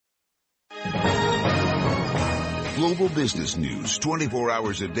Global business news 24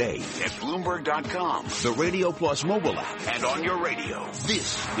 hours a day at Bloomberg.com, the Radio Plus mobile app, and on your radio.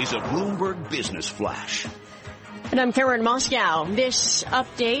 This is a Bloomberg Business Flash. And I'm Karen Moscow. This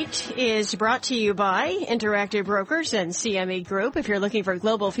update is brought to you by Interactive Brokers and CME Group. If you're looking for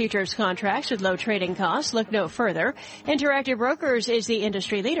global futures contracts with low trading costs, look no further. Interactive Brokers is the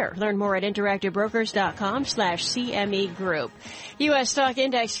industry leader. Learn more at interactivebrokers.com/CME Group. U.S. stock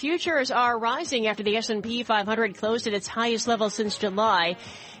index futures are rising after the S&P 500 closed at its highest level since July.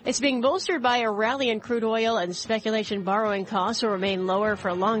 It's being bolstered by a rally in crude oil, and speculation borrowing costs will remain lower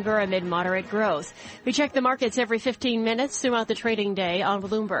for longer amid moderate growth. We check the markets every 15 minutes throughout the trading day on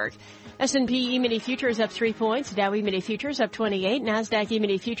Bloomberg. S&P E-mini futures up 3 points, Dow E-mini futures up 28, NASDAQ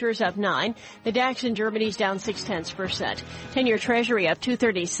E-mini futures up 9, the DAX in Germany's down 0.6%. 10-year Treasury up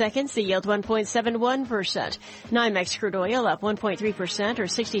 2/32, the yield 1.71%. NYMEX crude oil up 1.3% or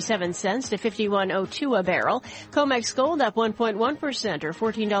 67 cents to 51.02 a barrel. COMEX gold up 1.1% or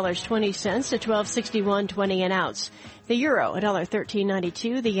 $14.20 to 1261.20 an ounce. The euro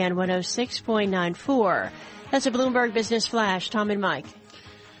 $1.1392, the yen 106.94. That's a Bloomberg Business Flash. Tom and Mike.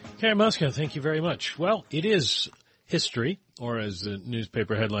 Karen Moscow, thank you very much. Well, it is history, or as the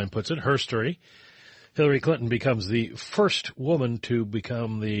newspaper headline puts it, herstory. Hillary Clinton becomes the first woman to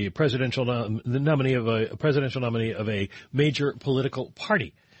become the presidential nominee of a major political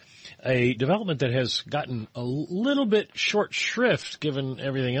party. A development that has gotten a little bit short shrift given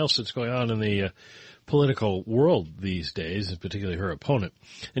everything else that's going on in the political world these days, and particularly her opponent.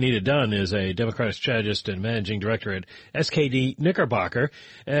 Anita Dunn is a Democratic strategist and managing director at SKD Knickerbocker,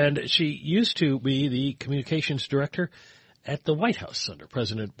 and she used to be the communications director at the White House under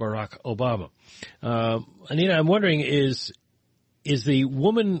President Barack Obama. Anita, I'm wondering, is the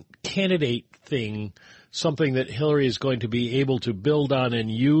woman candidate thing something that Hillary is going to be able to build on and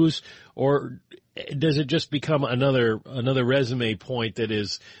use, or does it just become another resume point that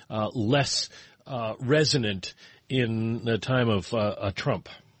is less resonant in the time of Trump?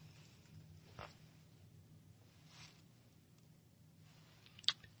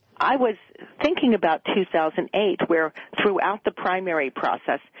 I was thinking about 2008, where throughout the primary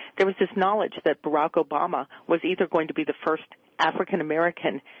process, there was this knowledge that Barack Obama was either going to be the first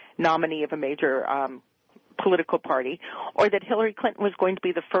African-American nominee of a major political party, or that Hillary Clinton was going to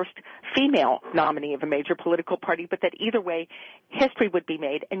be the first female nominee of a major political party, but that either way, history would be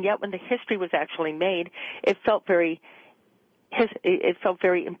made. And yet when the history was actually made, it felt very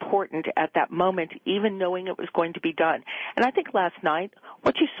important at that moment, even knowing it was going to be done. And I think last night,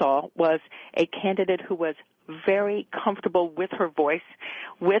 what you saw was a candidate who was very comfortable with her voice,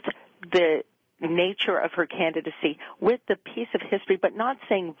 with the nature of her candidacy, with the piece of history, but not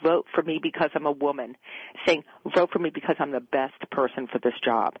saying vote for me because I'm a woman, saying vote for me because I'm the best person for this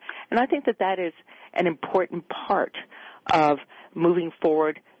job. And I think that is an important part of moving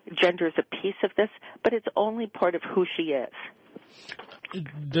forward. Gender is a piece of this, but it's only part of who she is.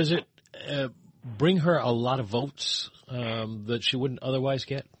 Does it bring her a lot of votes that she wouldn't otherwise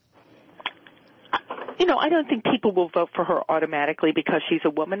get? I don't think people will vote for her automatically because she's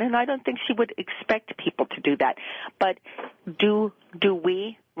a woman, and I don't think she would expect people to do that. But do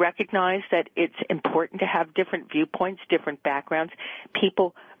we recognize that it's important to have different viewpoints, different backgrounds,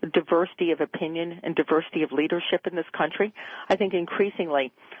 people, diversity of opinion and diversity of leadership in this country? I think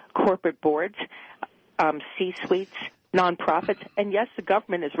increasingly corporate boards, C-suites, nonprofits, and yes, the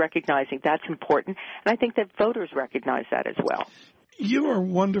government is recognizing that's important, and I think that voters recognize that as well. You are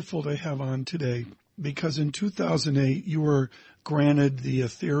wonderful to have on today, because in 2008 you were granted the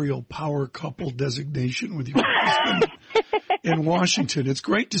ethereal power couple designation with your husband in Washington. It's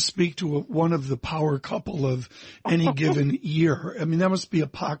great to speak to one of the power couple of any given year. I mean, that must be a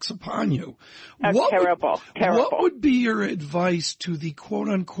pox upon you. Terrible. What would be your advice to the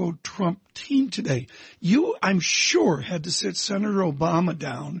quote-unquote Trump team today? You, I'm sure, had to sit Senator Obama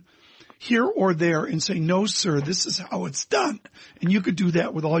down here or there and say, no, sir, this is how it's done. And you could do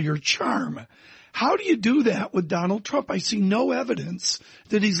that with all your charm. How do you do that with Donald Trump? I see no evidence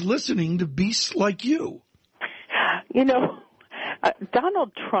that he's listening to beasts like you.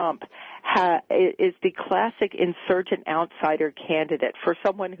 Donald Trump is the classic insurgent outsider candidate for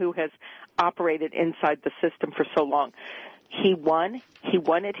someone who has operated inside the system for so long. He won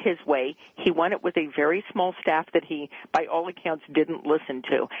it his way. He won it with a very small staff that he, by all accounts, didn't listen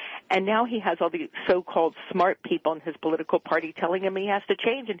to. And now he has all the so-called smart people in his political party telling him he has to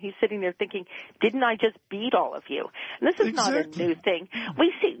change, and he's sitting there thinking, didn't I just beat all of you? And this is not a new thing.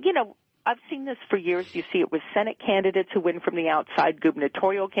 We see, I've seen this for years. You see it with Senate candidates who win from the outside,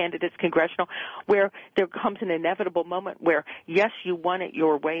 gubernatorial candidates, congressional, where there comes an inevitable moment where, yes, you won it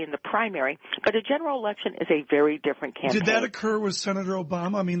your way in the primary, but a general election is a very different campaign. Did that occur with Senator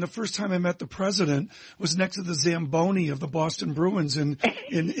Obama? I mean, the first time I met the president was next to the Zamboni of the Boston Bruins in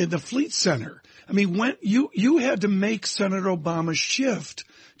the Fleet Center. I mean, when you had to make Senator Obama shift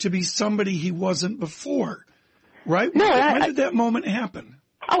to be somebody he wasn't before, right? No, when did that moment happen?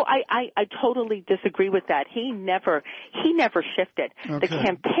 Oh, I totally disagree with that. He never shifted. Okay. The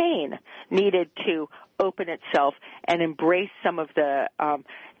campaign needed to open itself and embrace some of the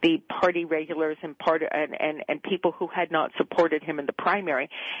party regulars and people who had not supported him in the primary.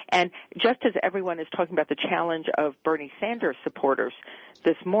 And just as everyone is talking about the challenge of Bernie Sanders supporters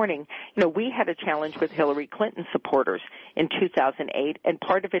this morning, we had a challenge with Hillary Clinton supporters in 2008, and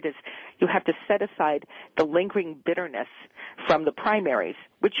part of it is you have to set aside the lingering bitterness from the primaries,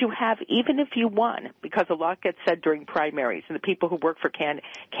 which you have even if you won, because a lot gets said during primaries, and the people who work for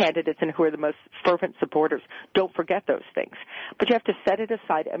candidates and who are the most fervent supporters don't forget those things. But you have to set it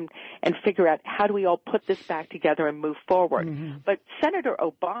aside and figure out how do we all put this back together and move forward. Mm-hmm. But Senator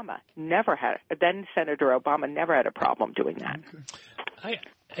Obama never had a problem doing that. Okay.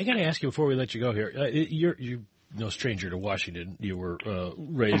 I got to ask you before we let you go here. You're no stranger to Washington. You were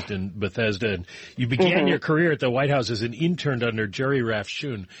raised in Bethesda, and you began your career at the White House as an intern under Jerry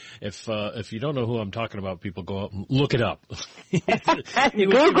Rafshoon. If you don't know who I'm talking about, people go out and look it up. He was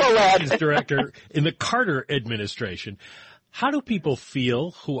the director in the Carter administration. How do people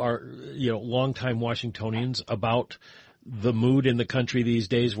feel who are longtime Washingtonians about the mood in the country these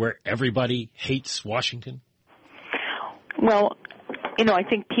days, where everybody hates Washington? Well, I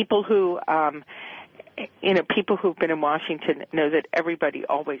think people who've been in Washington know that everybody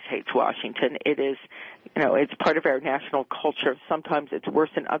always hates Washington. It is, it's part of our national culture. Sometimes it's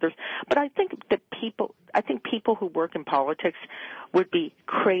worse than others. But I think people who work in politics would be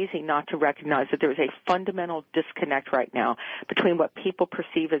crazy not to recognize that there is a fundamental disconnect right now between what people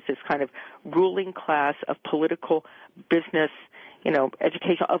perceive as this kind of ruling class of political, business,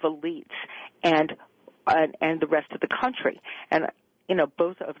 education of elites and the rest of the country. And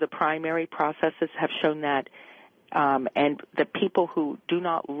both of the primary processes have shown that, and the people who do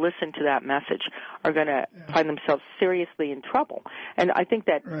not listen to that message are going to find themselves seriously in trouble. And I think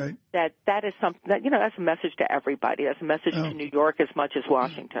that that is something that, that's a message to everybody. That's a message to New York as much as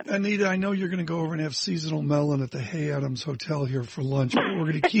Washington. Anita, I know you're going to go over and have seasonal melon at the Hay Adams Hotel here for lunch, but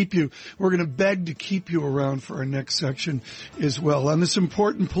we're going to keep you, we're going to beg to keep you around for our next section as well. On this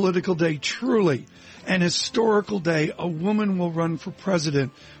important political day, truly an historical day, a woman will run for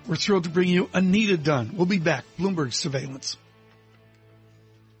president. We're thrilled to bring you Anita Dunn. We'll be back. Bloomberg Surveillance.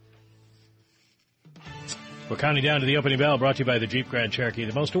 We're counting down to the opening bell, brought to you by the Jeep Grand Cherokee.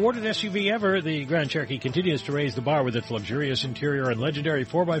 The most awarded SUV ever, the Grand Cherokee continues to raise the bar with its luxurious interior and legendary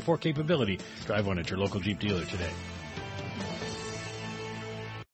 4x4 capability. Drive one at your local Jeep dealer today.